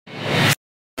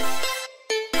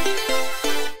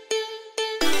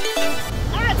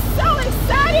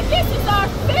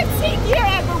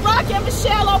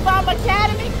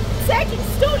Academy, taking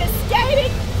students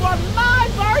skating for my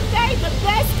birthday, the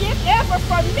best gift ever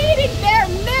for meeting their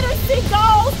literacy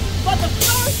goals for the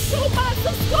first 2 months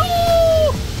of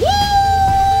school. Woo!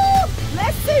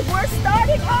 Let's see, we're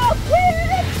starting off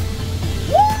with,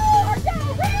 woo! Are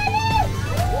y'all ready?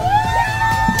 Woo!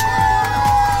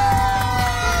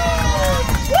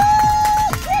 Woo!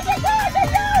 Kindergarten, are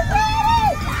y'all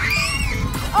ready?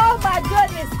 Oh my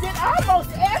goodness, did almost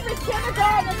every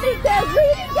kindergarten meet their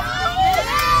reading goals?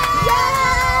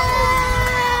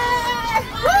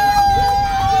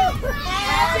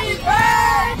 Happy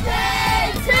birthday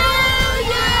to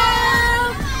you!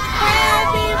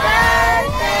 Happy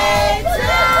birthday to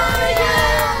you!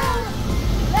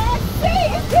 Let's see,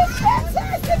 is this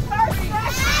fantastic first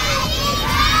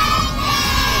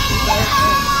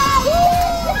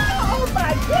Oh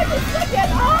my goodness, look at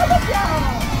all of y'all!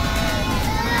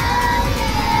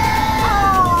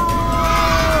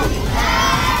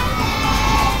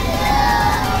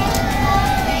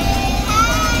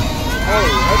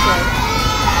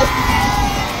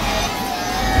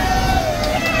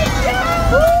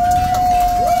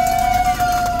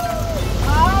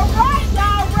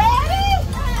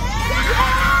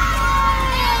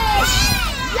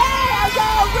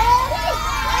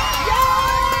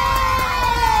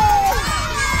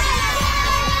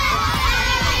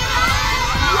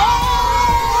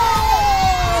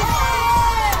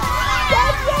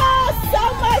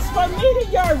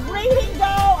 Your reading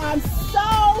goal. I'm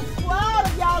so proud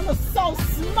of y'all. You're so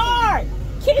smart.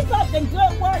 Keep up the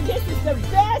good work. This is the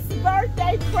best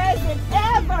birthday present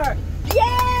ever. Yay!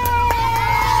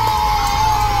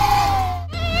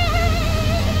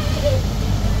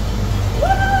 Woo!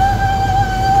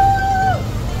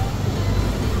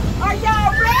 Are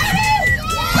y'all ready?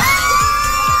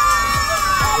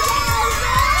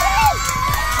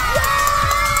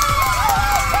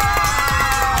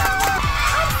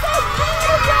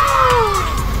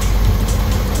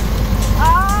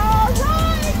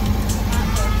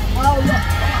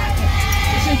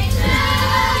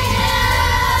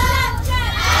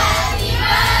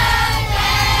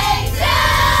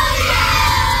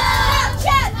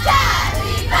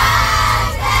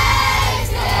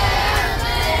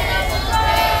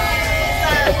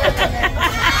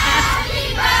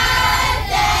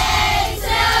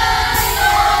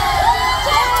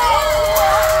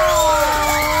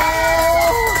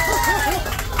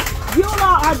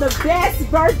 The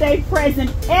best birthday present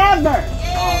ever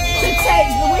to take.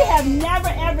 We have never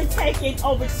ever taken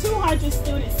over 200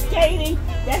 students skating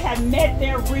that have met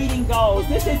their reading goals.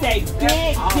 This is a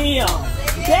big deal.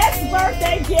 Best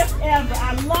birthday gift ever.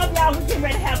 I love y'all. We're getting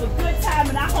ready to have a good time,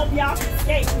 and I hope y'all can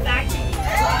skate because I can.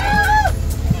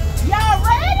 Y'all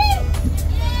ready?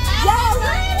 Y'all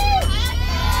ready?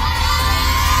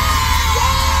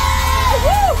 Yeah!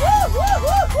 Woo, woo, woo,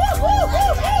 woo, woo, woo,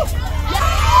 woo, woo.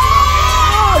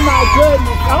 Oh my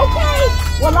goodness, okay.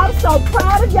 Well, I'm so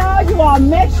proud of y'all. You all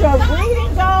met your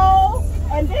reading goal.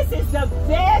 And this is the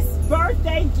best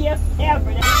birthday gift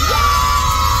ever.